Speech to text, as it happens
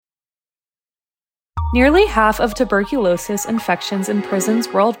Nearly half of tuberculosis infections in prisons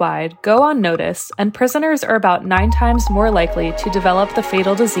worldwide go unnoticed, and prisoners are about 9 times more likely to develop the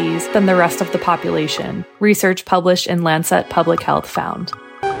fatal disease than the rest of the population, research published in Lancet Public Health found.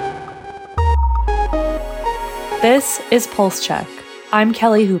 This is Pulse Check. I'm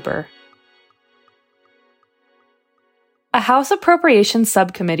Kelly Hooper. A House Appropriations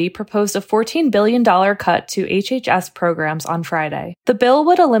Subcommittee proposed a $14 billion cut to HHS programs on Friday. The bill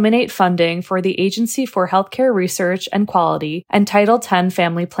would eliminate funding for the Agency for Healthcare Research and Quality and Title X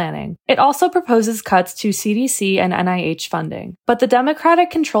family planning. It also proposes cuts to CDC and NIH funding. But the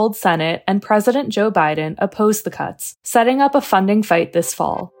Democratic-controlled Senate and President Joe Biden opposed the cuts, setting up a funding fight this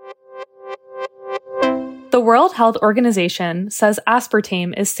fall. The World Health Organization says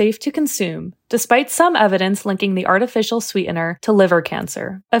aspartame is safe to consume, despite some evidence linking the artificial sweetener to liver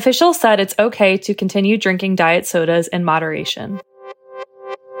cancer. Officials said it's okay to continue drinking diet sodas in moderation.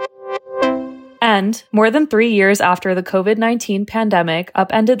 And, more than 3 years after the COVID-19 pandemic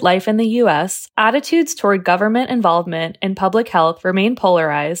upended life in the U.S., attitudes toward government involvement in public health remain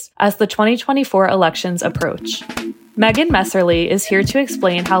polarized as the 2024 elections approach. Megan Messerly is here to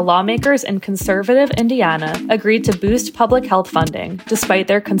explain how lawmakers in conservative Indiana agreed to boost public health funding, despite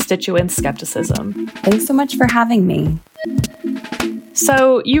their constituents' skepticism. Thanks so much for having me.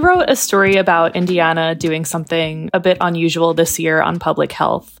 So, you wrote a story about Indiana doing something a bit unusual this year on public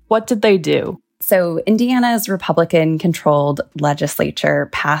health. What did they do? So Indiana's Republican-controlled legislature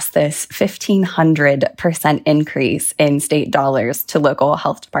passed this 1,500% increase in state dollars to local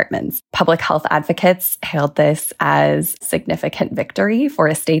health departments. Public health advocates hailed this as significant victory for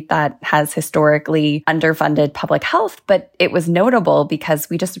a state that has historically underfunded public health, but it was notable because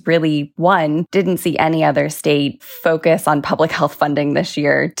we just really, one, didn't see any other state focus on public health funding this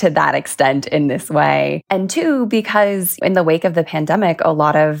year to that extent in this way. And two, because in the wake of the pandemic, a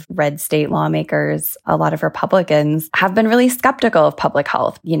lot of red state lawmakers, a lot of Republicans have been really skeptical of public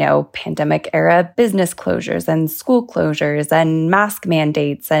health. You know, pandemic era business closures and school closures and mask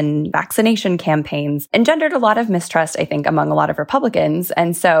mandates and vaccination campaigns engendered a lot of mistrust, I think, among a lot of Republicans.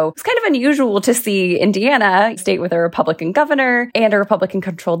 And so it's kind of unusual to see Indiana, a state with a Republican governor and a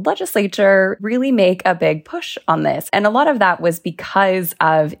Republican-controlled legislature, really make a big push on this. And a lot of that was because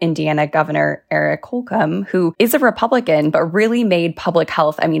of Indiana Governor Eric Holcomb, who is a Republican, but really made public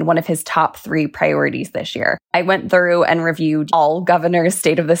health, one of his top 3 priorities this year. I went through and reviewed all governor's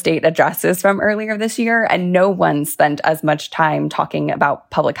State of the State addresses from earlier this year, and no one spent as much time talking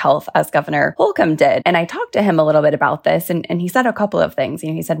about public health as Governor Holcomb did. And I talked to him a little bit about this, and he said a couple of things.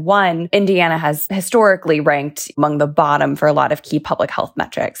 He said, one, Indiana has historically ranked among the bottom for a lot of key public health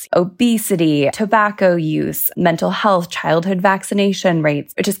metrics. Obesity, tobacco use, mental health, childhood vaccination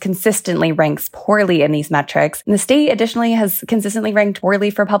rates, which just consistently ranks poorly in these metrics. And the state additionally has consistently ranked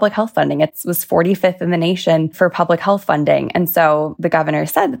poorly for public health funding. It was 45th in the nation for public health funding. And so the governor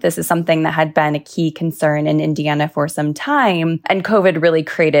said that this is something that had been a key concern in Indiana for some time. And COVID really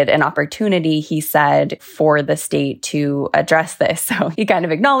created an opportunity, he said, for the state to address this. So he kind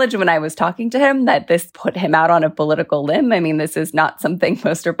of acknowledged when I was talking to him that this put him out on a political limb. This is not something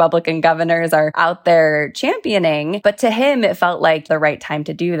most Republican governors are out there championing. But to him, it felt like the right time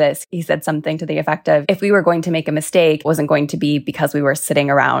to do this. He said something to the effect of, if we were going to make a mistake, it wasn't going to be because we were sitting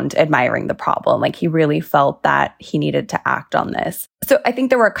around admiring the problem. He really felt that he needed to act on this. So I think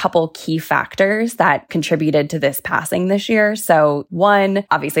there were a couple key factors that contributed to this passing this year. So one,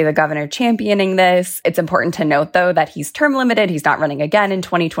 obviously the governor championing this. It's important to note, though, that he's term limited. He's not running again in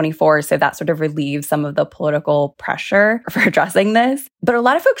 2024. So that sort of relieves some of the political pressure for addressing this. But a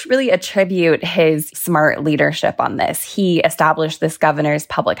lot of folks really attribute his smart leadership on this. He established this governor's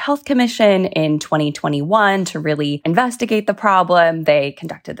public health commission in 2021 to really investigate the problem. They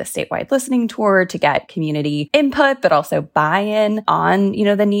conducted the statewide listening tour to get community input, but also buy-in on,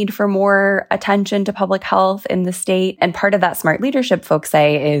 the need for more attention to public health in the state. And part of that smart leadership, folks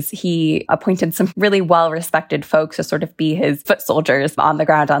say, is he appointed some really well-respected folks to sort of be his foot soldiers on the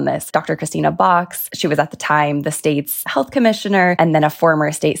ground on this. Dr. Christina Box, she was at the time the state's health commissioner, and then a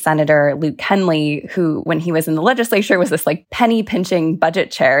former state senator, Luke Henley, who, when he was in the legislature, was this penny-pinching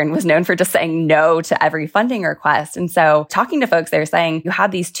budget chair and was known for just saying no to every funding request. And so talking to folks, they were saying you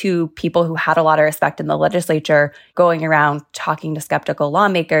had these 2 people who had a lot of respect in the legislature going around talking to skeptical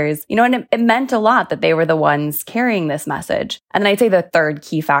lawmakers, and it meant a lot that they were the ones carrying this message. And then I'd say the third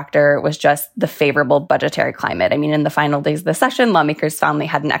key factor was just the favorable budgetary climate. In the final days of the session, lawmakers found they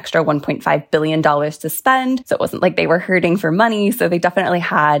had an extra $1.5 billion to spend. So it wasn't like they were hurting for money. So they definitely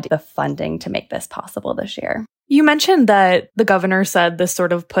had the funding to make this possible this year. You mentioned that the governor said this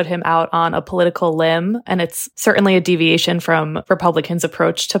sort of put him out on a political limb, and it's certainly a deviation from Republicans'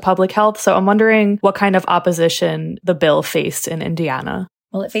 approach to public health. So I'm wondering what kind of opposition the bill faced in Indiana.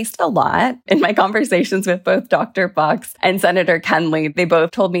 Well, it faced a lot. In my conversations with both Dr. Box and Senator Kenley, they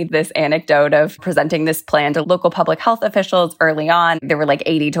both told me this anecdote of presenting this plan to local public health officials early on. There were like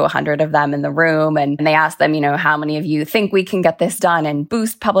 80 to 100 of them in the room. And they asked them, how many of you think we can get this done and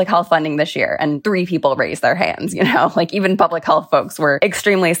boost public health funding this year? And 3 people raised their hands, like even public health folks were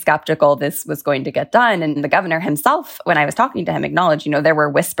extremely skeptical this was going to get done. And the governor himself, when I was talking to him, acknowledged, there were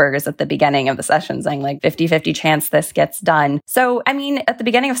whispers at the beginning of the session saying like 50-50 chance this gets done. So, at the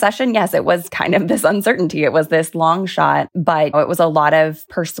beginning of session, yes, it was kind of this uncertainty. It was this long shot, but it was a lot of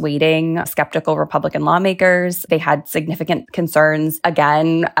persuading skeptical Republican lawmakers. They had significant concerns,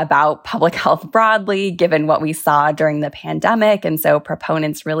 again, about public health broadly, given what we saw during the pandemic. And so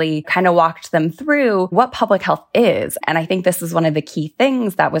proponents really kind of walked them through what public health is. And I think this is one of the key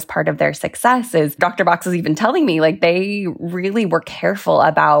things that was part of their success is Dr. Box was even telling me, like, they really were careful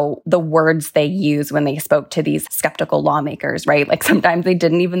about the words they use when they spoke to these skeptical lawmakers, right? Like sometimes they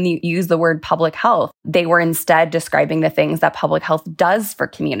didn't even use the word public health. They were instead describing the things that public health does for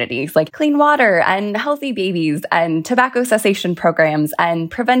communities, like clean water and healthy babies and tobacco cessation programs and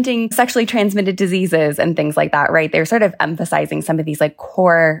preventing sexually transmitted diseases and things like that, right? They're sort of emphasizing some of these like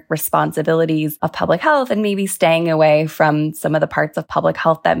core responsibilities of public health and maybe staying away from some of the parts of public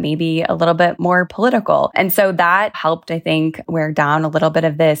health that may be a little bit more political. And so that helped, I think, wear down a little bit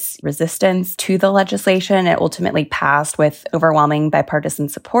of this resistance to the legislation. It ultimately passed with overwhelming bipartisan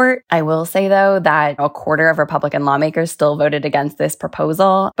support. I will say, though, that a quarter of Republican lawmakers still voted against this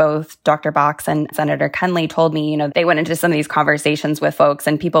proposal. Both Dr. Box and Senator Kenley told me, they went into some of these conversations with folks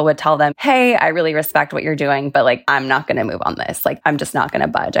and people would tell them, hey, I really respect what you're doing, but like, I'm not going to move on this. Like, I'm just not going to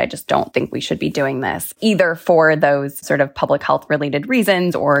budge. I just don't think we should be doing this, either for those sort of public health related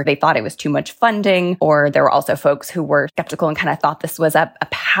reasons, or they thought it was too much funding, or there were also folks who were skeptical and kind of thought this was a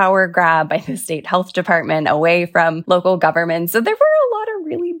power grab by the state health department away from local government. So there were a lot of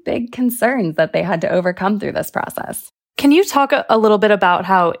really big concerns that they had to overcome through this process. Can you talk a little bit about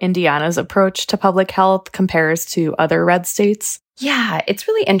how Indiana's approach to public health compares to other red states? Yeah, it's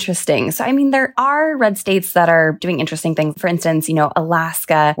really interesting. So, there are red states that are doing interesting things. For instance,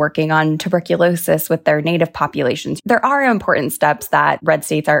 Alaska working on tuberculosis with their native populations. There are important steps that red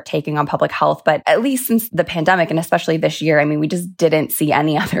states are taking on public health, but at least since the pandemic and especially this year, we just didn't see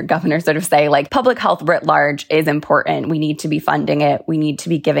any other governor sort of say like public health writ large is important. We need to be funding it. We need to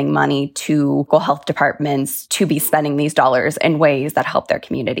be giving money to local health departments to be spending these dollars in ways that help their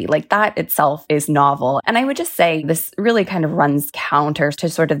community. Like that itself is novel. And I would just say this really kind of runs counter to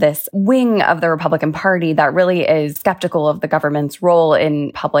sort of this wing of the Republican Party that really is skeptical of the government's role in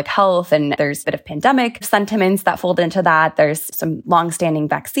public health. And there's a bit of pandemic sentiments that fold into that. There's some longstanding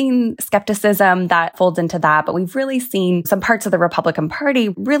vaccine skepticism that folds into that. But we've really seen some parts of the Republican Party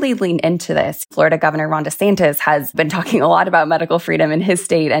really lean into this. Florida Governor Ron DeSantis has been talking a lot about medical freedom in his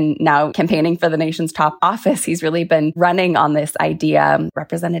state and now campaigning for the nation's top office. He's really been running on this idea.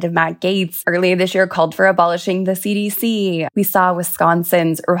 Representative Matt Gaetz earlier this year called for abolishing the CDC. We saw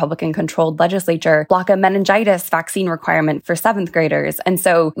Wisconsin's Republican-controlled legislature block a meningitis vaccine requirement for 7th graders. And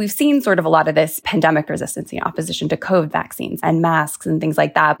so we've seen sort of a lot of this pandemic resistance in opposition to COVID vaccines and masks and things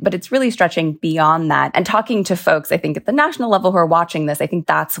like that. But it's really stretching beyond that. And talking to folks, I think at the national level who are watching this, I think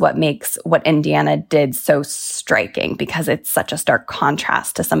that's what makes what Indiana did so striking, because it's such a stark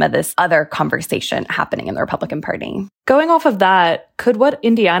contrast to some of this other conversation happening in the Republican Party. Going off of that, could what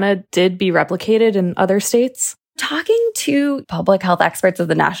Indiana did be replicated in other states? Talking to public health experts at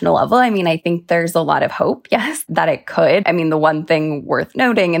the national level, I think there's a lot of hope, yes, that it could. The one thing worth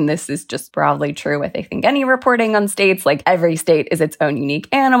noting, and this is just broadly true with, I think, any reporting on states, like every state is its own unique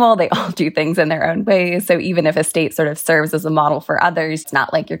animal. They all do things in their own ways. So even if a state sort of serves as a model for others, it's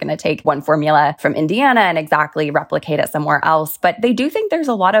not like you're going to take one formula from Indiana and exactly replicate it somewhere else. But they do think there's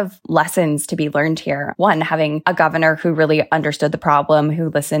a lot of lessons to be learned here. One, having a governor who really understood the problem, who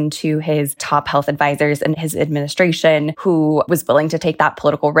listened to his top health advisors and his administration, who was willing to take that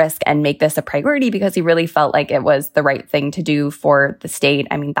political risk and make this a priority because he really felt like it was the right thing to do for the state.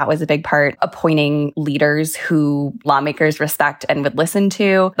 That was a big part. Appointing leaders who lawmakers respect and would listen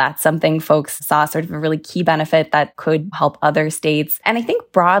to. That's something folks saw sort of a really key benefit that could help other states. And I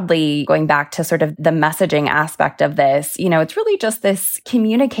think broadly, going back to sort of the messaging aspect of this, it's really just this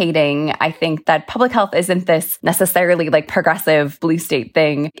communicating, I think, that public health isn't this necessarily like progressive blue state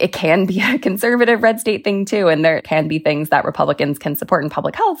thing. It can be a conservative red state thing too. And and there can be things that Republicans can support in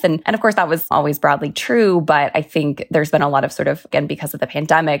public health. And of course, that was always broadly true. But I think there's been a lot of sort of, again, because of the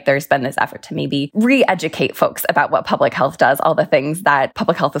pandemic, there's been this effort to maybe re-educate folks about what public health does, all the things that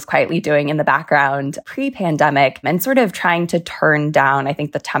public health was quietly doing in the background pre-pandemic, and sort of trying to turn down, I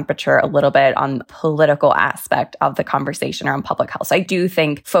think, the temperature a little bit on the political aspect of the conversation around public health. So I do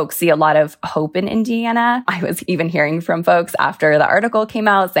think folks see a lot of hope in Indiana. I was even hearing from folks after the article came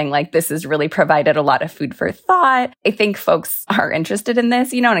out saying, like, this has really provided a lot of food for thought. I think folks are interested in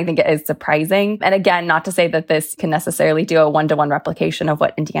this, and I think it is surprising. And again, not to say that this can necessarily do a one-to-one replication of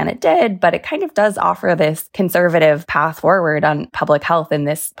what Indiana did, but it kind of does offer this conservative path forward on public health in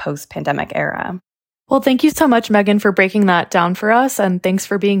this post-pandemic era. Well, thank you so much, Megan, for breaking that down for us, and thanks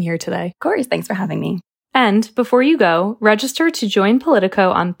for being here today. Of course, thanks for having me. And before you go, register to join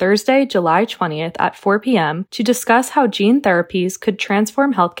Politico on Thursday, July 20th at 4 p.m. to discuss how gene therapies could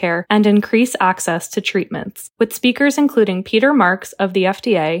transform healthcare and increase access to treatments, with speakers including Peter Marks of the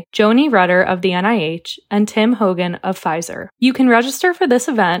FDA, Joni Rutter of the NIH, and Tim Hogan of Pfizer. You can register for this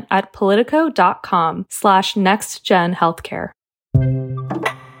event at politico.com/nextgenhealthcare.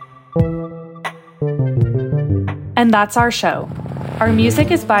 And that's our show. Our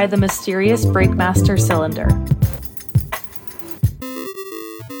music is by the mysterious Breakmaster Cylinder.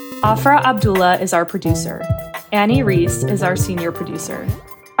 Afra Abdullah is our producer. Annie Reese is our senior producer.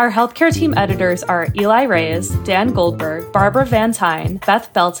 Our healthcare team editors are Eli Reyes, Dan Goldberg, Barbara Van Tyne,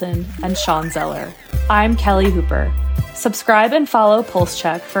 Beth Belton, and Sean Zeller. I'm Kelly Hooper. Subscribe and follow Pulse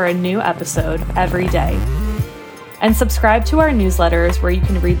Check for a new episode every day. And subscribe to our newsletters where you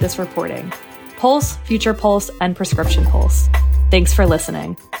can read this reporting: Pulse, Future Pulse, and Prescription Pulse. Thanks for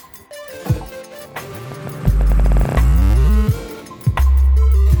listening.